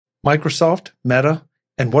Microsoft, Meta,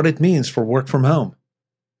 and what it means for work from home.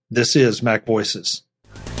 This is MacVoices.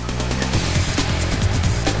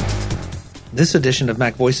 This edition of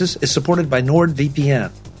MacVoices is supported by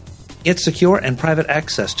NordVPN. Get secure and private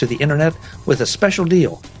access to the internet with a special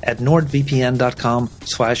deal at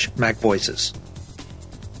nordvpn.com/MacVoices.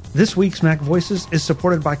 This week's MacVoices is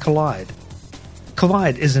supported by Collide.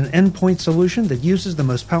 Collide is an endpoint solution that uses the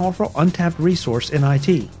most powerful untapped resource in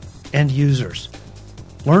IT, end users.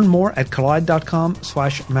 Learn more at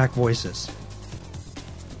collide.com/MacVoices.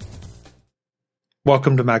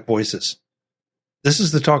 Welcome to MacVoices. This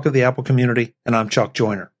is the talk of the Apple community, and I'm Chuck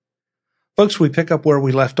Joyner. Folks, we pick up where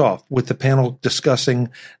we left off with the panel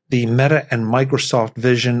discussing the Meta and Microsoft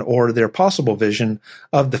vision, or their possible vision,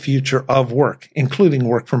 of the future of work, including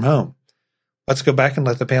work from home. Let's go back and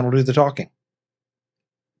let the panel do the talking.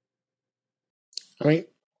 I mean,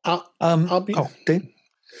 I'll be. Oh,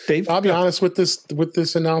 Dave. I'll be honest with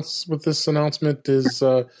this announcement is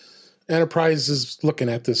Enterprise is looking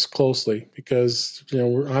at this closely because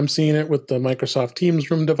I'm seeing it with the Microsoft Teams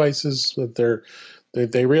room devices that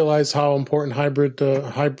they realize how important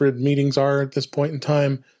hybrid meetings are at this point in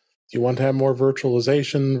time. You want to have more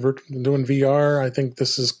virtualization, doing VR. I think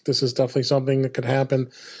this is definitely something that could happen.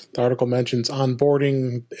 The article mentions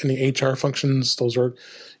onboarding, any HR functions. Those are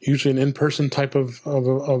usually an in-person type of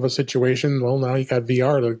a situation. Well, now you got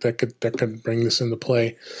VR that could bring this into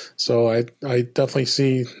play. So I definitely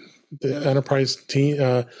see the enterprise team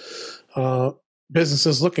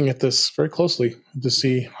businesses looking at this very closely to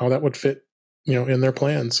see how that would fit, in their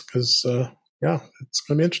plans. Because it's going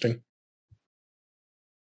to be interesting.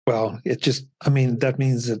 Well, that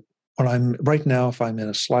means that when if I'm in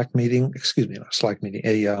a Slack meeting,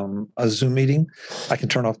 a Zoom meeting, I can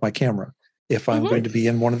turn off my camera. If I'm going to be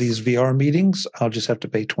in one of these VR meetings, I'll just have to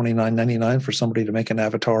pay $29.99 for somebody to make an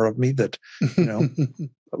avatar of me that,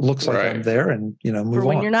 looks like I'm there and, move on. For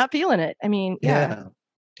when you're not feeling it. I mean, yeah.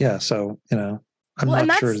 Yeah. So, I'm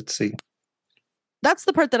not sure to see. That's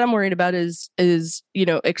the part that I'm worried about is,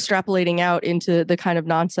 extrapolating out into the kind of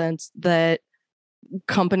nonsense that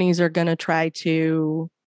companies are going to try to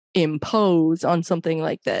impose on something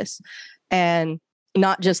like this, and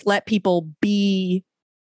not just let people be,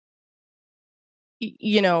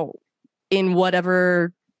 in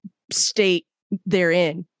whatever state they're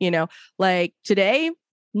in, like today,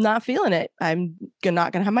 not feeling it. I'm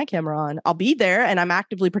not going to have my camera on. I'll be there and I'm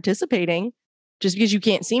actively participating. Just because you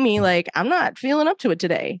can't see me, like I'm not feeling up to it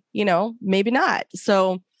today, maybe not.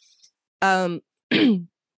 So, and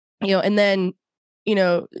then,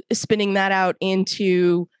 spinning that out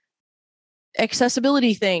into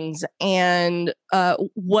accessibility things and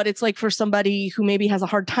what it's like for somebody who maybe has a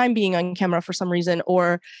hard time being on camera for some reason,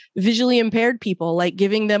 or visually impaired people, like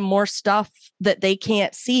giving them more stuff that they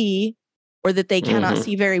can't see or that they cannot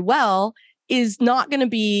see very well is not going to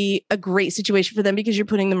be a great situation for them, because you're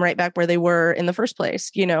putting them right back where they were in the first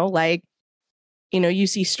place. You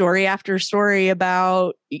see story after story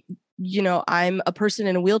about, I'm a person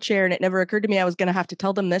in a wheelchair, and it never occurred to me I was going to have to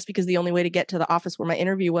tell them this because the only way to get to the office where my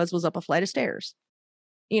interview was up a flight of stairs,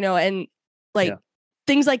 and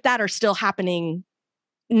things like that are still happening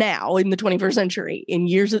now in the 21st century in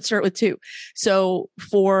years that start with 2. So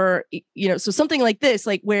so something like this,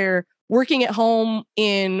 like where working at home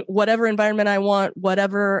in whatever environment I want,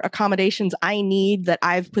 whatever accommodations I need that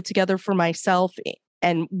I've put together for myself,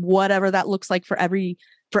 and whatever that looks like for every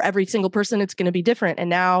single person, it's going to be different. And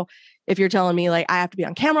now if you're telling me like I have to be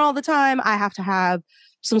on camera all the time, I have to have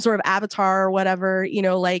some sort of avatar or whatever,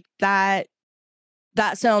 like that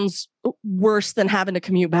sounds worse than having to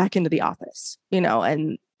commute back into the office,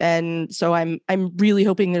 and so I'm really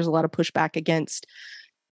hoping there's a lot of pushback against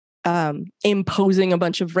imposing a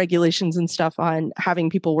bunch of regulations and stuff on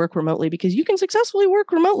having people work remotely, because you can successfully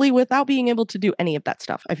work remotely without being able to do any of that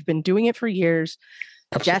stuff. I've been doing it for years.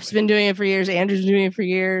 Absolutely. Jeff's been doing it for years. Andrew's been doing it for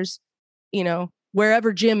years.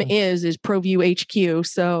 Wherever Jim is ProView HQ.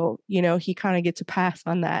 So, he kind of gets a pass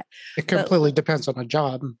on that. It completely depends on the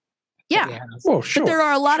job. Yeah. Well, sure.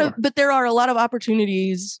 But there are a lot of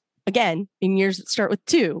opportunities, again, in years that start with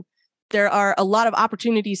 2. There are a lot of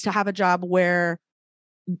opportunities to have a job where,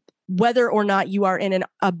 whether or not you are in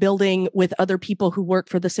a building with other people who work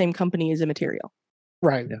for the same company, is immaterial.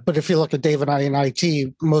 Right. Yeah. But if you look at Dave and I in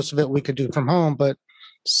IT, most of it we could do from home, but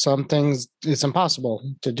some things it's impossible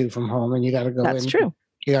to do from home, and you got to go in. That's true.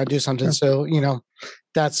 You got to do something. So,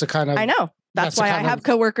 that's the kind of... I know. That's why I have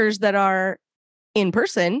coworkers that are in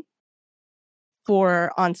person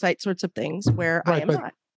for on-site sorts of things where I am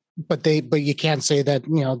not. But you can't say that,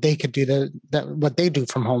 they could do that what they do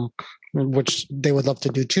from home which they would love to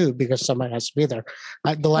do too, because somebody has to be there.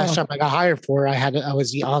 The last job I got hired for, I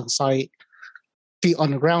was the on-site feet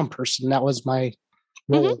on the ground person. That was my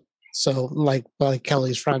role. Mhm. So like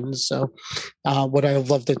Kelly's friends. So would I have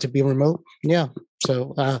loved it to be remote? Yeah.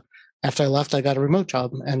 So after I left, I got a remote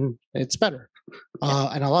job, and it's better.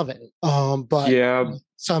 And I love it. But Yeah.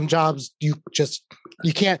 some jobs you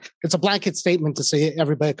can't. It's a blanket statement to say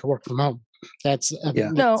everybody can work from home. That's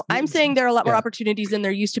No, I'm saying there are a lot more Yeah. opportunities than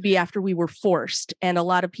there used to be after we were forced, and a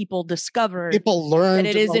lot of people discovered people learn that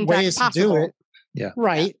it is in ways fact to do possible. it. Yeah.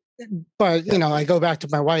 Right. But I go back to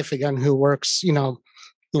my wife again, who works.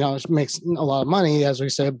 Makes a lot of money, as we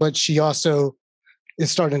said, but she also is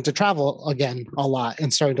starting to travel again a lot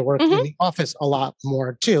and starting to work in the office a lot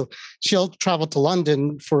more too. She'll travel to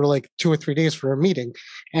London for like 2 or 3 days for a meeting.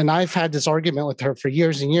 And I've had this argument with her for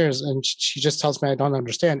years and years. And she just tells me I don't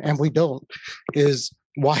understand. And we don't, is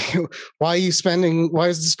why is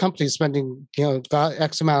this company spending,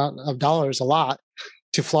 X amount of dollars a lot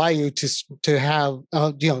to fly you to have,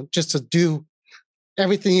 just to do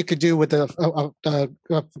everything you could do with a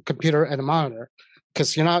computer and a monitor,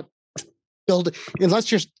 because you're not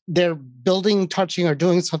unless they're building, touching, or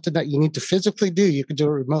doing something that you need to physically do. You can do it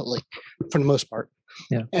remotely for the most part.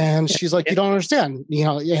 Yeah. And she's like, you don't understand, you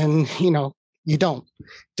don't.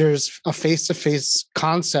 There's a face-to-face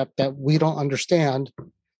concept that we don't understand,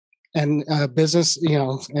 and business,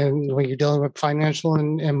 and when you're dealing with financial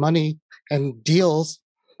and money and deals,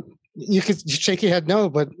 you could shake your head no,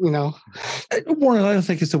 but Warren, I don't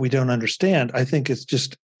think it's that we don't understand. I think it's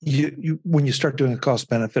just you when you start doing a cost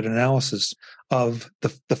benefit analysis of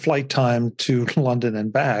the flight time to London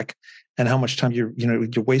and back, and how much time you're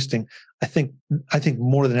wasting. I think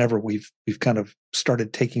more than ever we've kind of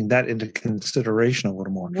started taking that into consideration a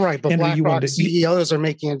little more. Right, but Andrew, BlackRock CEOs are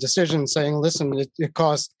making a decision saying, listen, it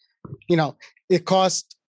costs, it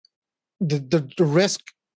costs the risk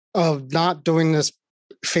of not doing this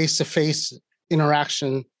face-to-face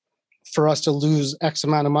interaction for us to lose X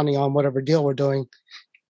amount of money on whatever deal we're doing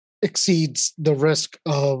exceeds the risk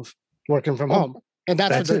of working from home. And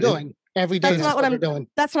that's what they're doing. Every day that's not what I'm doing.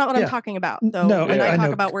 That's not what I'm talking about, though. No, when I talk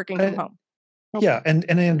know. about working from home. Yeah, and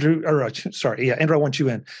Andrew, Andrew, I want you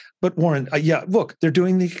in. But Warren, look, they're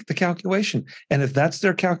doing the calculation, and if that's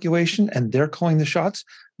their calculation and they're calling the shots,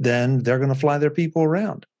 then they're going to fly their people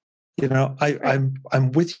around.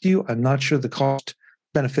 I'm with you. I'm not sure the cost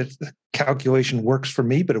benefit calculation works for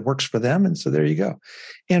me, but it works for them, and so there you go.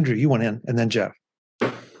 Andrew, you went in, and then Jeff.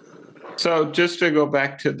 So just to go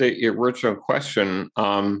back to the original question,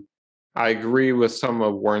 I agree with some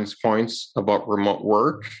of Warren's points about remote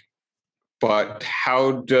work, but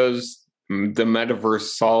how does the metaverse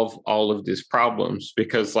solve all of these problems?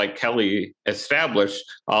 Because like Kelly established,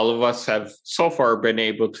 all of us have so far been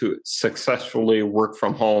able to successfully work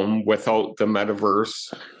from home without the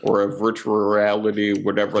metaverse or a virtual reality,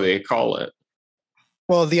 whatever they call it.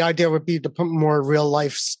 Well, the idea would be to put more real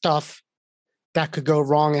life stuff that could go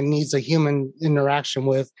wrong and needs a human interaction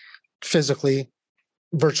with physically,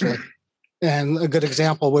 virtually. And a good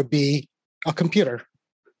example would be a computer,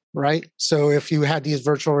 right? So if you had these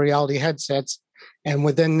virtual reality headsets, and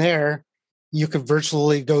within there, you could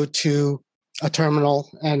virtually go to a terminal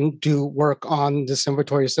and do work on this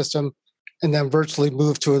inventory system, and then virtually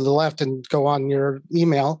move to the left and go on your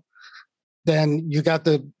email, then you got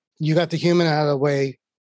the human out of the way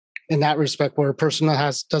in that respect, where a person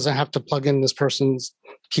doesn't have to plug in this person's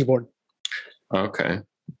keyboard. Okay.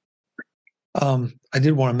 I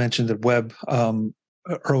did want to mention that Webb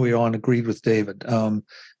early on agreed with David.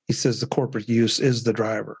 He says the corporate use is the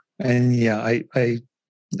driver, and I think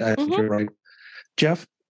you're right. Jeff,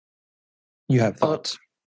 you have thoughts?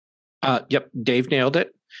 Yep, Dave nailed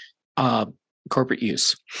it. Corporate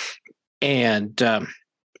use, and the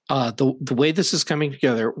way this is coming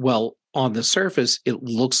together. Well, on the surface, it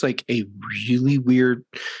looks like a really weird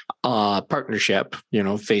partnership.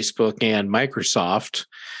 Facebook and Microsoft.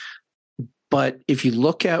 But if you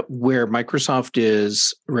look at where Microsoft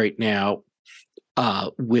is right now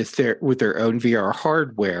with their own VR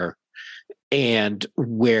hardware, and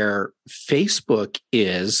where Facebook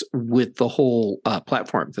is with the whole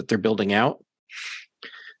platform that they're building out,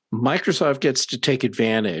 Microsoft gets to take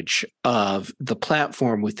advantage of the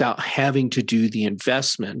platform without having to do the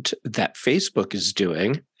investment that Facebook is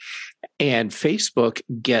doing. And Facebook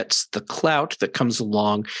gets the clout that comes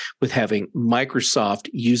along with having Microsoft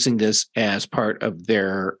using this as part of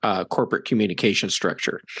their corporate communication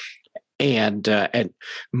structure. And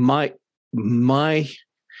my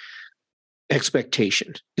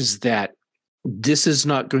expectation is that this is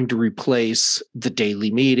not going to replace the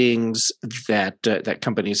daily meetings that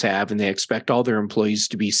companies have, and they expect all their employees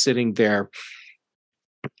to be sitting there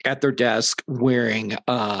at their desk wearing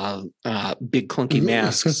big clunky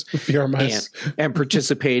masks VR masks. and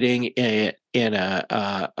participating in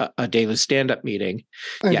a daily stand-up meeting.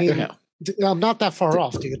 I mean, I'm not that far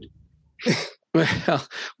off, dude.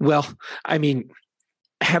 Well, I mean,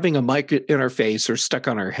 having a mic in our face or stuck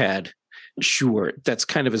on our head, sure, that's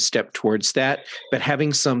kind of a step towards that. But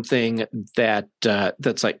having something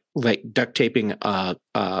that's like duct taping a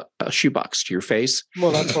shoebox to your face.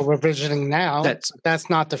 Well, that's what we're visioning now. That's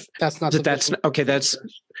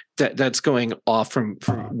going off from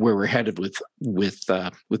where we're headed with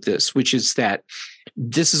this, which is that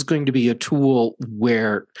this is going to be a tool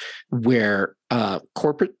where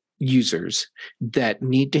corporate users that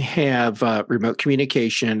need to have remote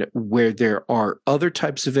communication, where there are other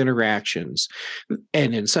types of interactions,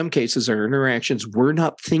 and in some cases are interactions we're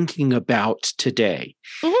not thinking about today,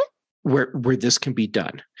 where this can be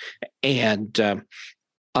done. And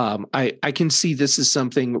I can see this as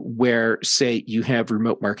something where, say, you have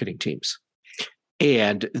remote marketing teams,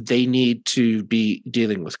 and they need to be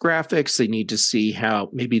dealing with graphics. They need to see how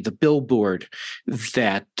maybe the billboard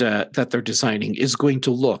that they're designing is going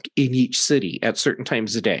to look in each city at certain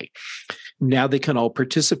times a day. Now they can all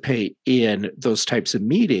participate in those types of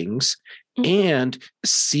meetings and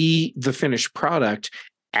see the finished product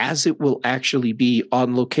as it will actually be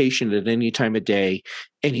on location at any time of day,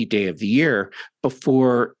 any day of the year,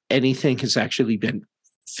 before anything has actually been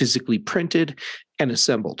physically printed and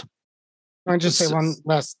assembled. I'll just say one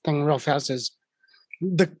last thing real fast is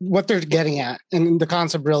what they're getting at. And the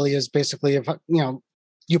concept really is basically, if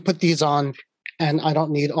you put these on and I don't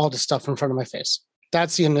need all the stuff in front of my face.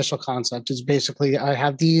 That's the initial concept, is basically I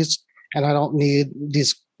have these and I don't need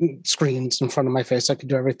these screens in front of my face. I can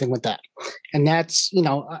do everything with that. And that's,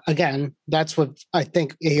 again, that's what I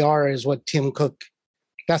think AR is, what Tim Cook,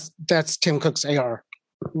 that's Tim Cook's AR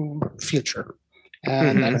future.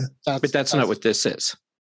 And but that's not what this is.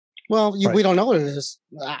 Well, we don't know what it is.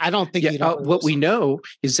 I don't think. What we know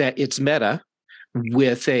is that it's Meta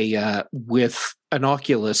with an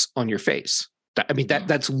Oculus on your face. I mean,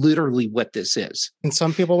 that's literally what this is. And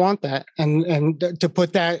some people want that, and to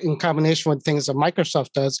put that in combination with things that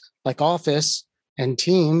Microsoft does, like Office and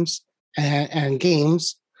Teams and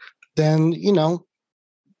games, then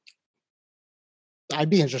I'd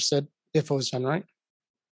be interested if it was done right.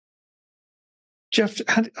 Jeff,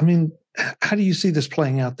 how do you see this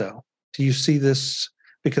playing out, though? Do you see this?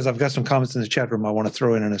 Because I've got some comments in the chat room I want to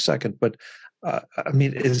throw in a second. But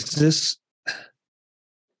is this?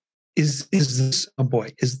 Is this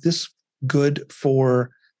good for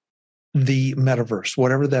the metaverse,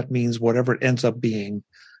 whatever that means, whatever it ends up being?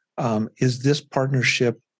 Is this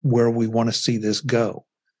partnership where we want to see this go?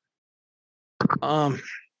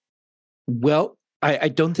 Well, I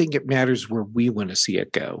don't think it matters where we want to see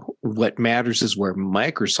it go. What matters is where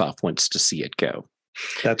Microsoft wants to see it go.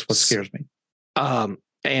 That's what scares me.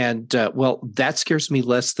 That scares me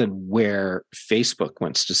less than where Facebook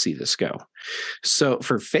wants to see this go. So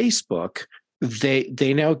for Facebook,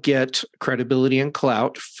 they now get credibility and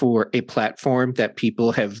clout for a platform that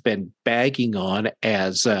people have been bagging on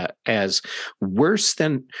as worse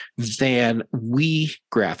than Wii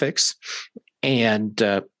graphics, and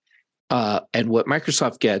what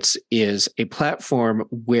Microsoft gets is a platform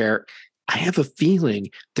where I have a feeling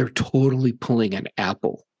they're totally pulling an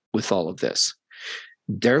Apple with all of this.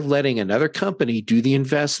 They're letting another company do the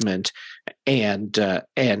investment, and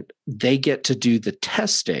they get to do the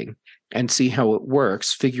testing and see how it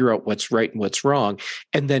works, figure out what's right and what's wrong,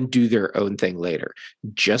 and then do their own thing later,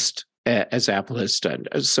 just as Apple has done.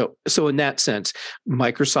 So in that sense,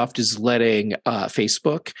 Microsoft is letting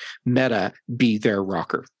Facebook, Meta, be their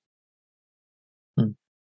rocker.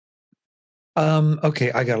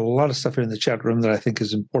 Okay, I got a lot of stuff here in the chat room that I think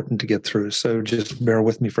is important to get through, so just bear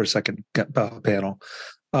with me for a second, panel.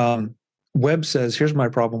 Webb says, here's my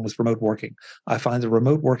problem with remote working. I find that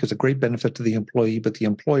remote work is a great benefit to the employee, but the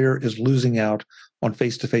employer is losing out on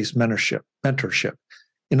face-to-face mentorship.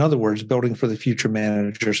 In other words, building for the future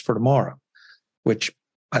managers for tomorrow, which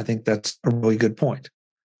I think that's a really good point.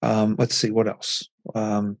 Let's see, what else?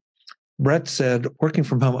 Brett said, working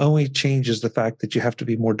from home only changes the fact that you have to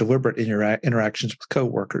be more deliberate in your interactions with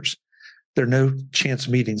coworkers. There are no chance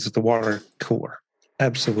meetings at the water cooler.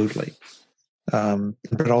 Absolutely.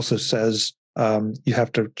 Brett also says you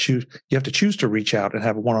have to choose to reach out and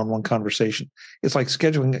have a one-on-one conversation. It's like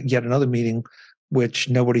scheduling yet another meeting, which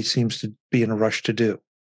nobody seems to be in a rush to do.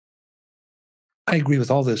 I agree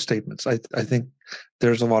with all those statements. I think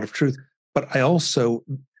there's a lot of truth, but I also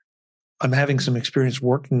I'm having some experience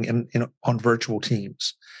working on virtual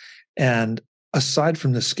teams. And aside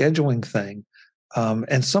from the scheduling thing,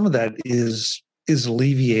 and some of that is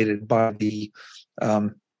alleviated by the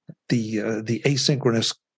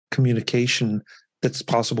asynchronous communication that's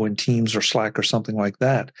possible in Teams or Slack or something like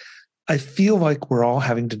that. I feel like we're all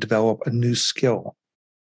having to develop a new skill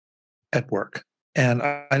at work. And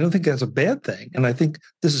I don't think that's a bad thing. And I think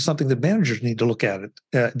this is something that managers need to look at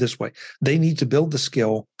it this way. They need to build the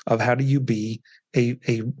skill of how do you be a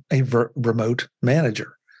remote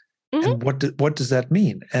manager. And what does that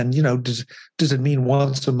mean? And, does it mean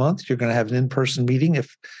once a month you're going to have an in-person meeting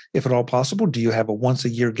if at all possible? Do you have a once a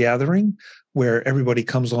year gathering where everybody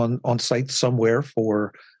comes on site somewhere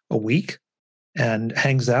for a week and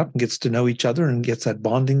hangs out and gets to know each other and gets that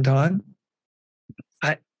bonding time?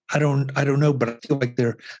 I don't know, but I feel like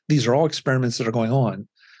these are all experiments that are going on.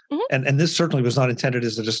 And this certainly was not intended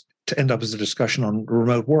to end up as a discussion on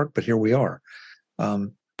remote work, but here we are.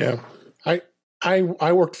 Yeah.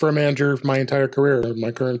 I worked for a manager my entire career, my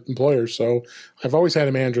current employer. So I've always had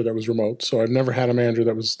a manager that was remote. So I've never had a manager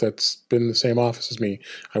that's been in the same office as me.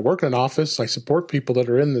 I work in an office. I support people that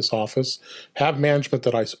are in this office, have management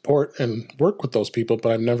that I support and work with those people.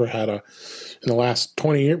 But I've never had in the last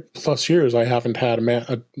 20 plus years, I haven't had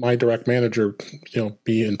my direct manager,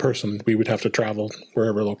 be in person. We would have to travel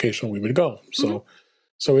wherever location we would go. So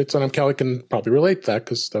and Kelly can probably relate to that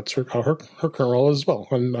because that's her current role as well.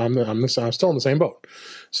 And I'm still in the same boat.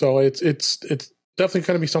 So it's definitely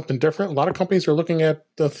going to be something different. A lot of companies are looking at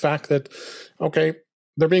the fact that, okay,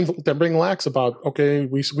 they're being lax about, okay,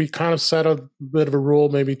 we kind of set a bit of a rule,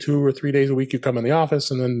 maybe 2 or 3 days a week you come in the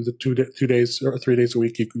office, and then the 2 days or 3 days a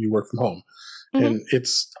week you work from home. And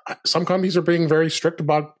some companies are being very strict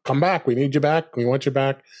about come back, we need you back, we want you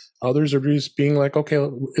back. Others are just being like, okay,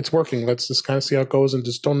 it's working. Let's just kind of see how it goes and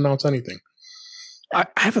just don't announce anything. I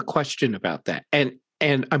have a question about that. And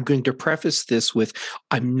I'm going to preface this with,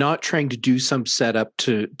 I'm not trying to do some setup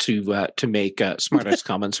to make smart ass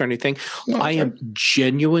comments or anything. No, I am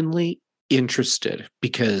genuinely interested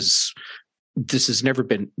because this has never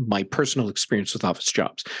been my personal experience with office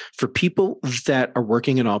jobs. For people that are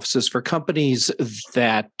working in offices, for companies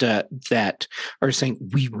that are saying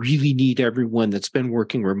we really need everyone that's been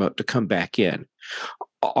working remote to come back in,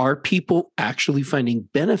 are people actually finding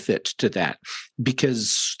benefit to that?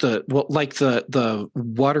 Because the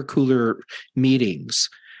water cooler meetings,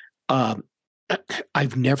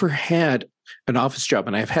 I've never had an office job,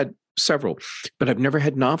 and I've had several, but I've never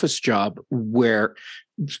had an office job where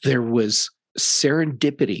there was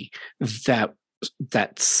serendipity that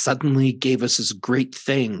suddenly gave us this great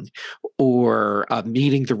thing, or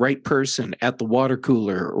meeting the right person at the water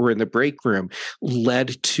cooler or in the break room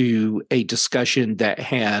led to a discussion that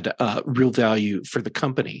had real value for the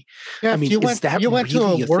company. Yeah, I mean,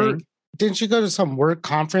 didn't you go to some work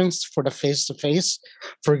conference for the face-to-face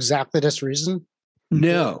for exactly this reason?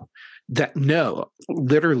 No.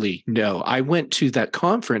 Literally no. I went to that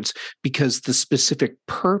conference because the specific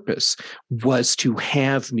purpose was to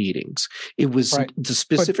have meetings. It was right. The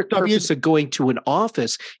specific purpose of going to an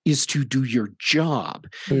office is to do your job.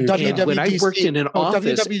 And when I worked in an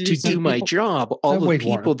office to do my job, all the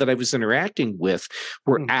people that I was interacting with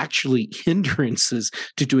were actually hindrances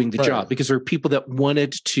to doing the job, because there were people that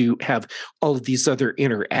wanted to have all of these other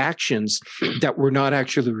interactions that were not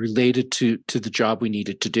actually related to the job we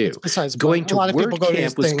needed to do. Going to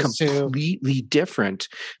WordCamp was completely different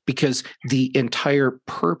because the entire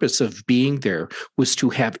purpose of being there was to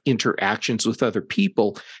have interactions with other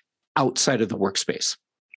people outside of the workspace.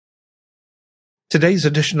 Today's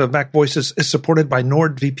edition of MacVoices is supported by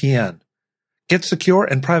NordVPN. Get secure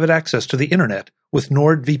and private access to the internet with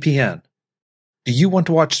NordVPN. Do you want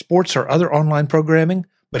to watch sports or other online programming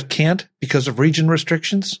but can't because of region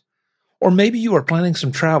restrictions? Or maybe you are planning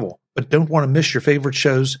some travel but don't want to miss your favorite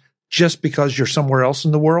shows just because you're somewhere else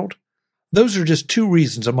in the world? Those are just 2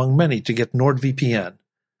 reasons among many to get NordVPN.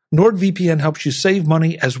 NordVPN helps you save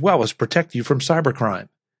money as well as protect you from cybercrime.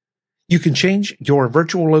 You can change your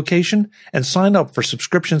virtual location and sign up for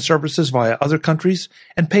subscription services via other countries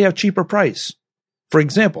and pay a cheaper price. For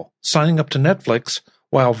example, signing up to Netflix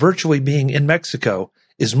while virtually being in Mexico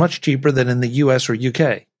is much cheaper than in the US or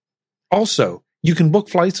UK. Also, you can book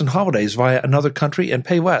flights and holidays via another country and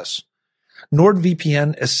pay less.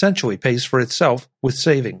 NordVPN essentially pays for itself with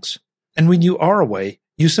savings. And when you are away,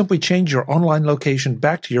 you simply change your online location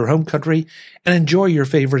back to your home country and enjoy your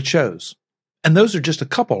favorite shows. And those are just a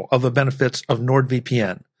couple of the benefits of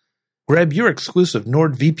NordVPN. Grab your exclusive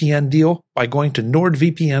NordVPN deal by going to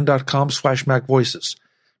nordvpn.com/MacVoices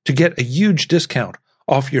to get a huge discount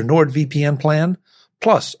off your NordVPN plan,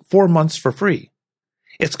 plus 4 months for free.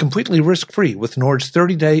 It's completely risk-free with Nord's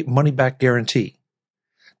 30-day money-back guarantee.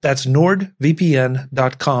 That's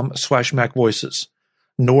nordvpn.com/MacVoices.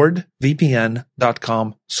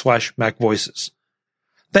 nordvpn.com/MacVoices.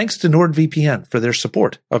 Thanks to NordVPN for their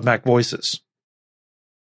support of MacVoices.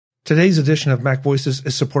 Today's edition of MacVoices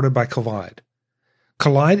is supported by Collide.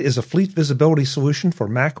 Collide is a fleet visibility solution for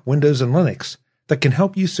Mac, Windows, and Linux that can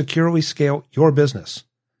help you securely scale your business.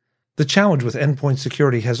 The challenge with endpoint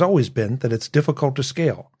security has always been that it's difficult to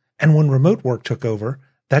scale, and when remote work took over,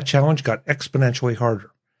 that challenge got exponentially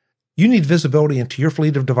harder. You need visibility into your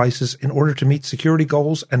fleet of devices in order to meet security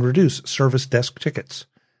goals and reduce service desk tickets.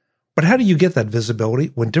 But how do you get that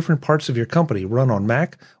visibility when different parts of your company run on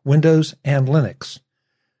Mac, Windows, and Linux?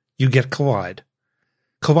 You get Collide.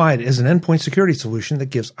 Collide is an endpoint security solution that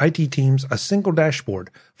gives IT teams a single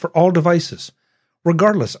dashboard for all devices,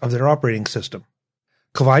 regardless of their operating system.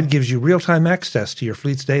 Collide gives you real-time access to your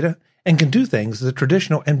fleet's data and can do things that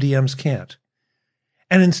traditional MDMs can't.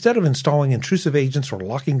 And instead of installing intrusive agents or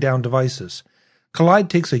locking down devices, Collide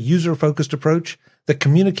takes a user-focused approach that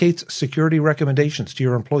communicates security recommendations to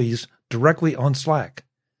your employees directly on Slack.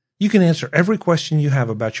 You can answer every question you have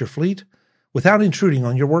about your fleet without intruding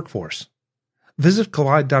on your workforce. Visit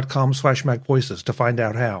collide.com/MacVoices to find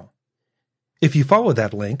out how. If you follow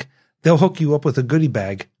that link, they'll hook you up with a goodie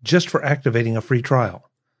bag just for activating a free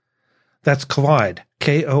trial. That's Collide,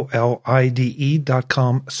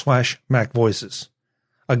 KOLIDE.com/MacVoices.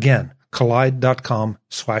 Again,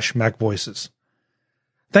 collide.com/MacVoices.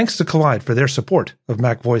 Thanks to Collide for their support of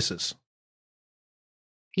MacVoices.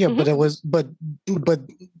 Yeah, but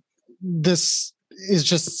this is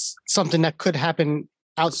just something that could happen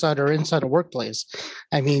outside or inside a workplace.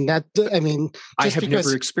 I have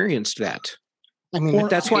never experienced that.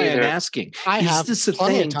 That's why I'm asking. Is this a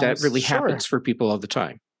thing that really happens for people all the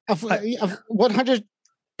time? 100%.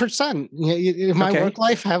 In my work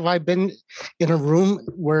life, have I been in a room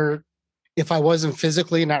where if I wasn't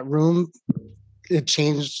physically in that room, it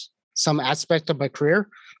changed some aspect of my career?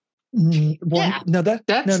 No,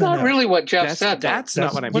 that's not really what Jeff said. That's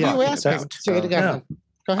not what I'm talking about. What are you asking? Say it again. No.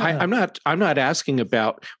 Go ahead. I'm not asking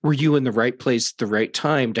about were you in the right place at the right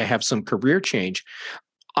time to have some career change.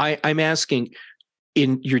 I'm asking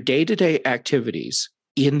in your day-to-day activities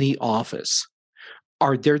in the office,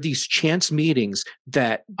 are there these chance meetings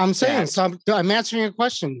that I'm saying? So I'm answering your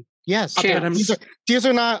question. Yes, these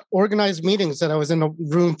are not organized meetings that I was in the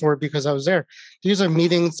room for because I was there. These are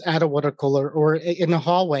meetings at a water cooler or in a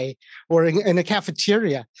hallway or in a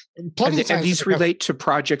cafeteria. And these relate to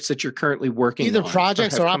projects that you're currently working on. Either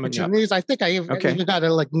projects or opportunities. I think I even got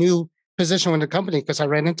a new position in the company because I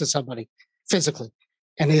ran into somebody physically.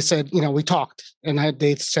 And they said, we talked. And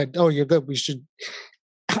they said, oh, you're good. We should.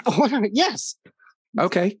 Yes.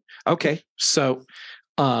 Okay. So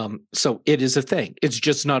it is a thing. It's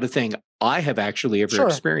just not a thing I have actually ever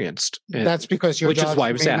experienced. That's because your job, which is why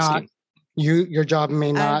I was asking. Your job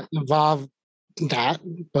may not involve that,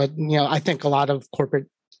 but I think a lot of corporate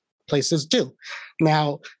places do.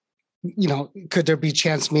 Now, could there be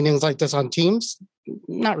chance meetings like this on Teams?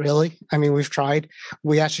 Not really. I mean, we've tried.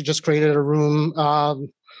 We actually just created a room.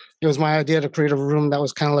 It was my idea to create a room that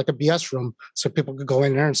was kind of like a BS room, so people could go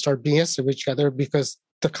in there and start BS with each other because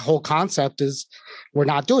the whole concept is we're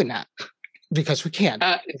not doing that because we can't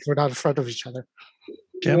if we're not in front of each other.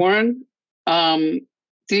 Jim? Warren,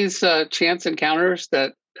 these chance encounters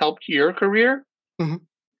that helped your career,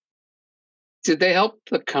 did they help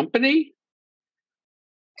the company?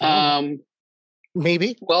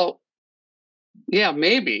 Maybe. Well, yeah,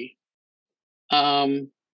 maybe.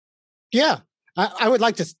 Yeah, I would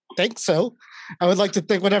like to think so. I would like to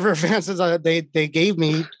think whatever advances they gave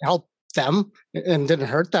me helped them and didn't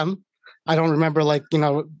hurt them. I don't remember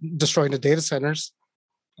destroying the data centers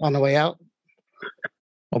on the way out.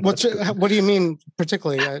 What do you mean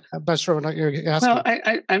particularly? I'm not sure what you're asking. Well,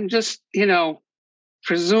 I'm just,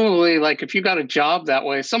 presumably if you got a job that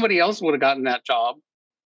way, somebody else would have gotten that job.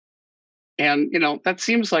 And, that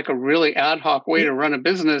seems like a really ad hoc way to run a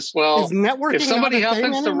business. Well, if somebody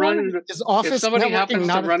happens to run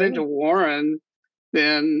into Warren,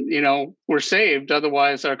 then, we're saved.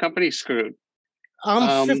 Otherwise, our company's screwed.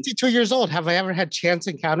 I'm 52 years old. Have I ever had chance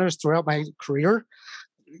encounters throughout my career?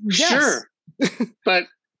 Yes. Sure. But,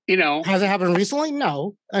 has it happened recently?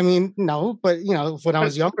 No. I mean, no. But, when I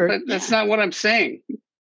was younger. But that's not what I'm saying.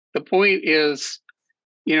 The point is,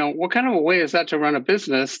 what kind of a way is that to run a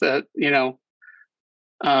business that, it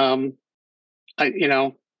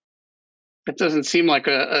doesn't seem like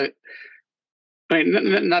not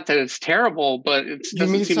that it's terrible, but it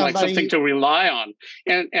doesn't seem like something to rely on.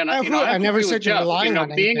 And I never said you're relying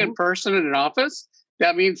on being anything. in person in an office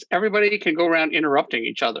that means everybody can go around interrupting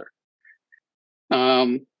each other.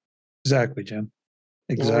 Exactly, Jim.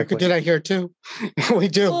 Well, we could do Exactly. that here too. We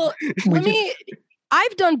do. Well,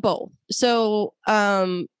 I've done both. So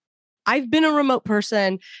I've been a remote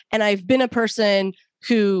person, and I've been a person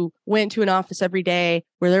who went to an office every day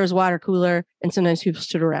where there was a water cooler and sometimes people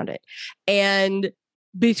stood around it. And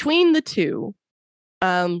between the two,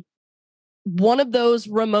 one of those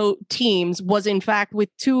remote teams was in fact with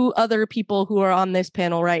two other people who are on this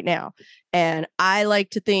panel right now. And I like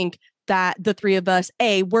to think that the three of us,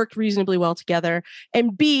 A, worked reasonably well together,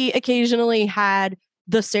 and B, occasionally had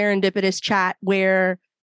the serendipitous chat where,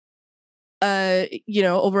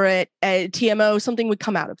 over at TMO, something would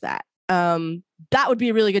come out of that. That would be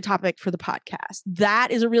a really good topic for the podcast. That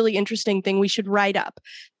is a really interesting thing we should write up.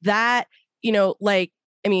 That,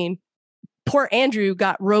 poor Andrew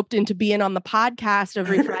got roped into being on the podcast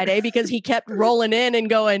every Friday because he kept rolling in and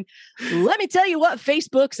going, let me tell you what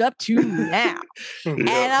Facebook's up to now. And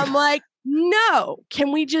I'm like, no,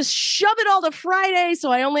 can we just shove it all to Friday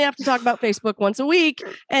so I only have to talk about Facebook once a week?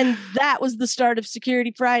 And that was the start of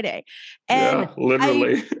Security Friday. And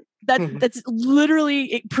literally. That's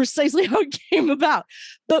literally precisely how it came about.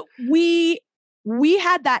 But we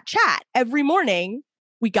had that chat every morning.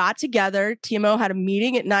 We got together. TMO had a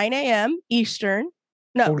meeting at 9 a.m. Eastern.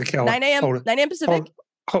 No, Hold it, Kelly. 9 a.m. 9 a.m. Pacific.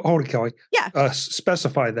 Hold it, Kelly. Yeah.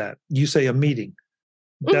 Specify that. You say a meeting.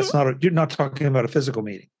 That's you're not talking about a physical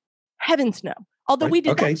meeting. Heavens no. Although we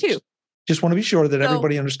did that too. Just want to be sure that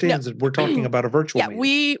everybody understands that we're talking about a virtual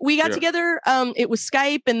meeting. We got together. It was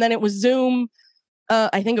Skype and then it was Zoom.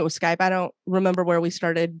 I think it was Skype. I don't remember where we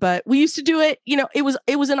started, but we used to do it.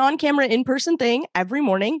 It was an on-camera, in-person thing every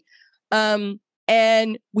morning.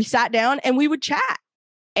 And we sat down and we would chat.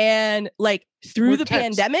 And through the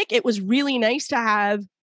pandemic, it was really nice to have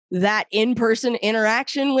that in-person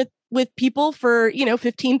interaction with people for,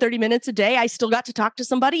 15, 30 minutes a day. I still got to talk to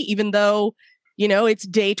somebody, even though, it's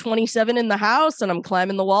day 27 in the house and I'm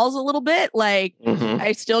climbing the walls a little bit.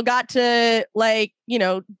 I still got to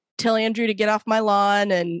tell Andrew to get off my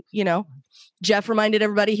lawn, and, Jeff reminded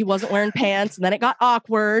everybody he wasn't wearing pants, and then it got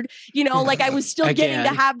awkward. I was still getting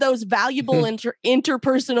to have those valuable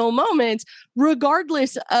interpersonal moments,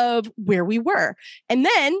 regardless of where we were. And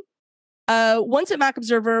then once at Mac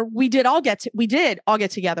Observer, we did all get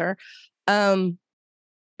together. We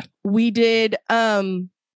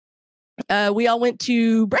all went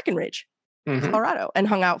to Breckenridge, Colorado, and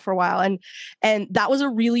hung out for a while, and that was a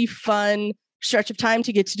really fun stretch of time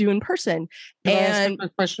to get to do in person. Can I ask a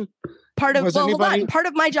question? Part of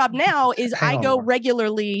my job now is I go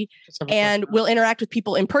regularly and will interact with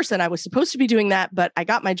people in person. I was supposed to be doing that, but I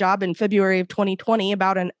got my job in February of 2020,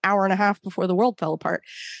 about an hour and a half before the world fell apart.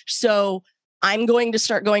 So I'm going to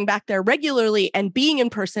start going back there regularly and being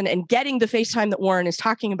in person and getting the FaceTime that Warren is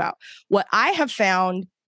talking about. What I have found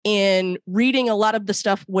in reading a lot of the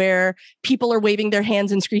stuff where people are waving their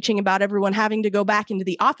hands and screeching about everyone having to go back into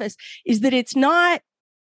the office is that it's not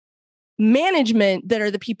management that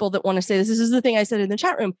are the people that want to say this. This is the thing I said in the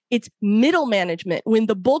chat room. It's middle management. When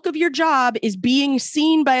the bulk of your job is being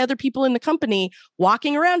seen by other people in the company,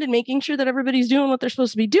 walking around and making sure that everybody's doing what they're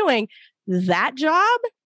supposed to be doing, that job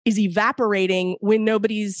is evaporating when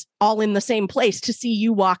nobody's all in the same place to see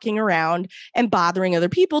you walking around and bothering other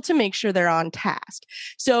people to make sure they're on task.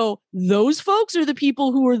 So those folks are the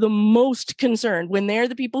people who are the most concerned when they're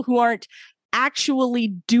the people who aren't actually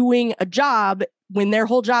doing a job, when their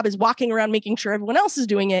whole job is walking around making sure everyone else is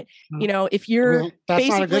doing it. If you're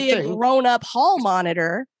basically a grown-up hall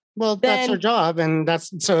monitor, well, that's their job. And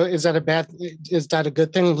is that a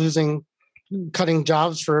good thing, cutting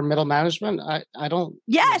jobs for middle management? I don't.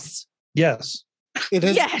 Yes. It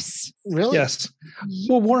is. Yes. Really? Yes.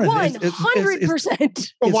 Well, Warren,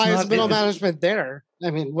 100%. But why is middle management there?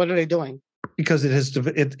 I mean, what are they doing? Because it has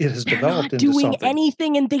developed not into doing something.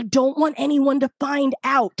 Anything, and they don't want anyone to find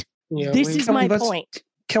out. This is my point.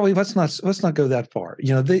 Kelly, let's not go that far.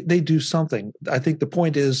 They do something. I think the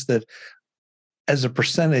point is that as a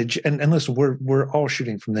percentage, and listen, we're all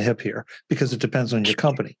shooting from the hip here because it depends on your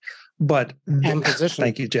company. But and position.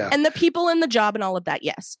 Thank you, Jeff. And the people in the job and all of that.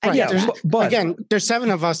 Yes. But again, there's 7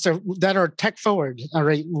 of us that are tech forward. All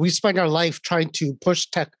right. We spend our life trying to push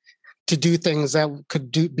tech to do things that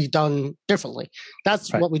could be done differently.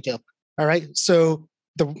 That's what we do. All right. So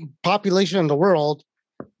the population in the world,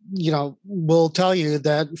 will tell you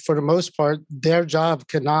that for the most part, their job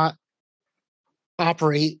cannot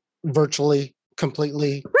operate virtually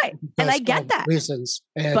completely. Right. And I get that. Reasons.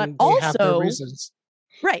 And but they have their also, reasons.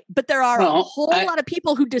 Right. But there are a Well, whole lot of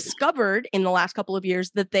people who discovered in the last couple of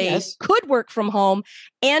years that they Yes. could work from home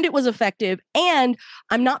and it was effective. And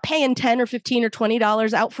I'm not paying $10 or $15 or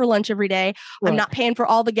 $20 out for lunch every day. Right. I'm not paying for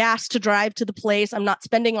all the gas to drive to the place. I'm not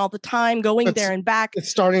spending all the time going It's- there and back. It's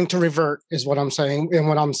starting to revert, is what I'm saying. And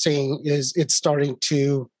what I'm saying is it's starting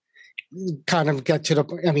to kind of get to the,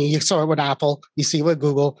 I mean, you saw it with Apple, you see it with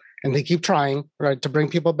Google, and they keep trying, right, to bring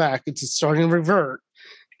people back. It's starting to revert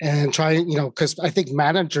and trying, because I think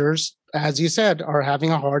managers, as you said, are having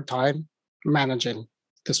a hard time managing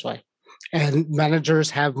this way. And managers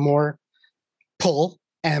have more pull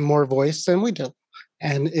and more voice than we do.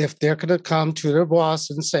 And if they're going to come to their boss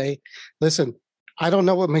and say, listen, I don't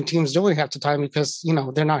know what my team's doing half the time because,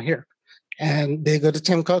 they're not here. And they go to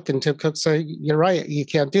Tim Cook and Tim Cook say, you're right, you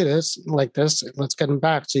can't do this like this. Let's get them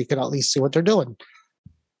back so you can at least see what they're doing.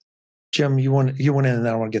 Jim, you went in, and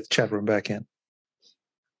then I want to get the chat room back in.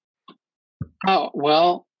 Oh,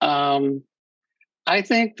 well, I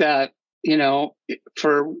think that,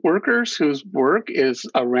 for workers whose work is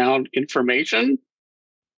around information,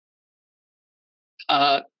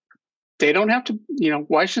 they don't have to,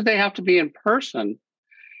 why should they have to be in person?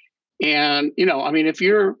 And, if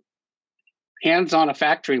you're hands on a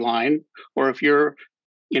factory line, or if you're,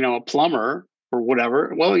 a plumber or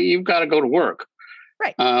whatever, well, you've got to go to work.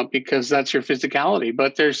 Right. Because that's your physicality.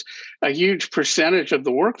 But there's a huge percentage of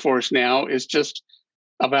the workforce now is just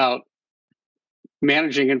about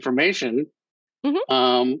managing information.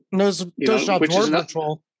 Mm-hmm. Those jobs were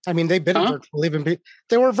virtual. I mean, they've been virtual.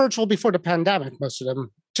 They were virtual before the pandemic, most of them,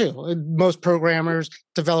 too. Most programmers,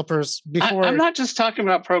 developers before. I'm not just talking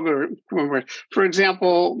about programmers. For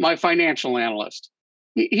example, my financial analyst,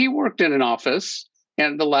 he worked in an office,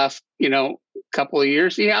 and the last, couple of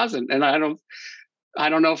years he hasn't. And I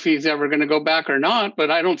don't know if he's ever going to go back or not, but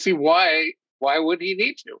I don't see why would he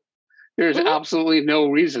need to? There's absolutely no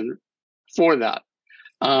reason for that.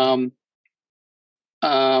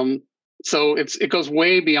 So it goes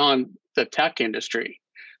way beyond the tech industry.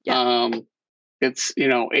 Yeah. It's,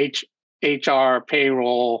 HR,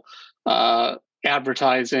 payroll,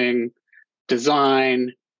 advertising,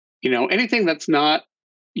 design, anything that's not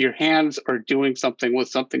your hands are doing something with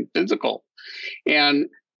something physical. And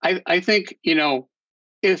I think,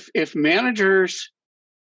 if managers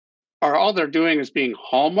are all they're doing is being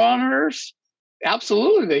hall monitors,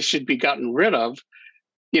 absolutely they should be gotten rid of.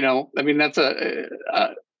 That's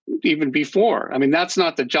even before. That's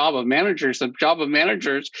not the job of managers. The job of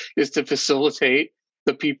managers is to facilitate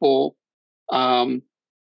the people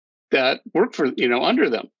that work for, under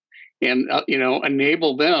them, and,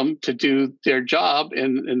 enable them to do their job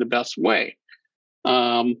in the best way.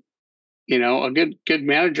 A good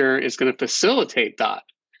manager is going to facilitate that.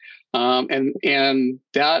 And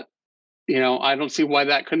that, I don't see why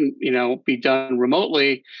that couldn't, be done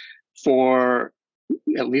remotely for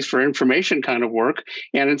at least for information kind of work.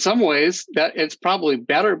 And in some ways that it's probably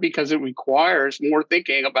better because it requires more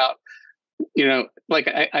thinking about,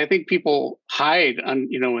 I think people hide on,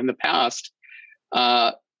 in the past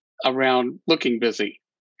around looking busy.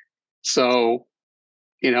 So,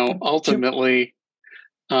 ultimately,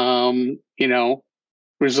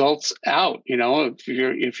 results out,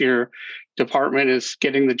 if your department is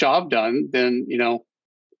getting the job done, then,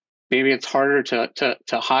 maybe it's harder to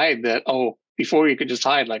hide that. Oh, before you could just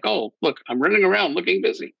hide like, oh, look, I'm running around looking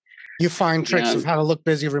busy. You find tricks of how to look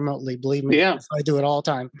busy remotely. Believe me. Yeah. I do it all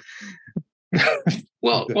the time.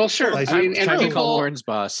 Well, sure. And people call Warren's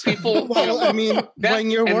boss. People, when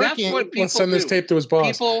you're working, let's send this tape to his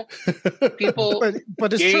boss. People,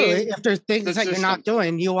 but it's true. If there's things that you're not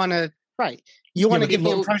doing, you want to, you want to give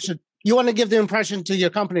the impression. You want to give the impression to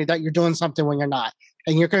your company that you're doing something when you're not.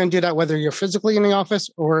 And you're going to do that whether you're physically in the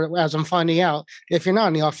office or, as I'm finding out, if you're not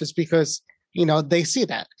in the office, because they see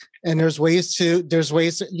that. And there's ways to,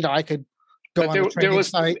 I could go on the training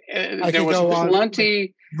site. There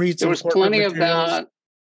was plenty of that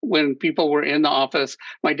when people were in the office.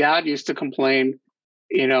 My dad used to complain,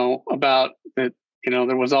 about that,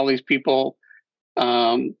 there was all these people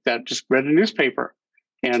that just read a newspaper.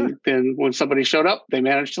 And then when somebody showed up, they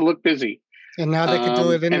managed to look busy. And now they can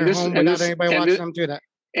do it in their home without anybody watching them do that.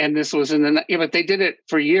 And this was but they did it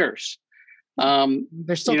for years.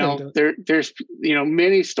 They're still do it. There's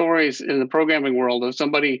many stories in the programming world of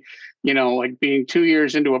somebody, like being 2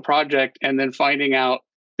 years into a project and then finding out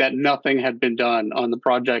that nothing had been done on the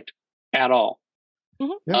project at all.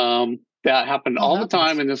 Mm-hmm. That happened all the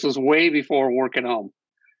time, and this was way before work at home.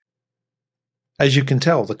 As you can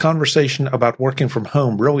tell, the conversation about working from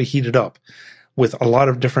home really heated up with a lot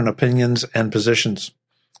of different opinions and positions.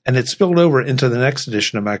 And it spilled over into the next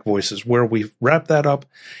edition of MacVoices, where we wrap that up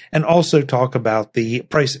and also talk about the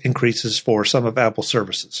price increases for some of Apple's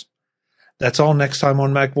services. That's all next time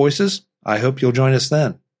on MacVoices. I hope you'll join us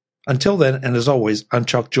then. Until then, and as always, I'm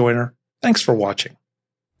Chuck Joyner. Thanks for watching.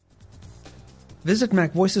 Visit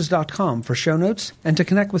MacVoices.com for show notes and to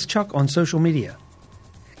connect with Chuck on social media.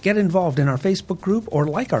 Get involved in our Facebook group or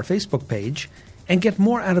like our Facebook page, and get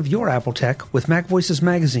more out of your Apple tech with MacVoices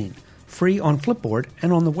Magazine, free on Flipboard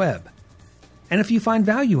and on the web. And if you find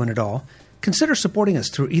value in it all, consider supporting us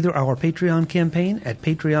through either our Patreon campaign at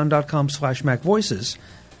patreon.com/MacVoices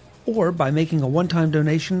or by making a one-time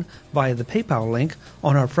donation via the PayPal link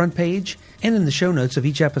on our front page and in the show notes of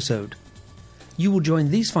each episode. You will join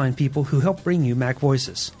these fine people who help bring you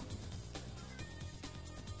MacVoices.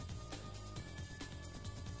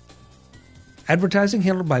 Advertising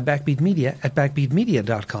handled by Backbeat Media at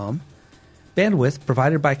backbeatmedia.com. Bandwidth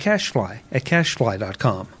provided by CacheFly at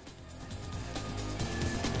cachefly.com.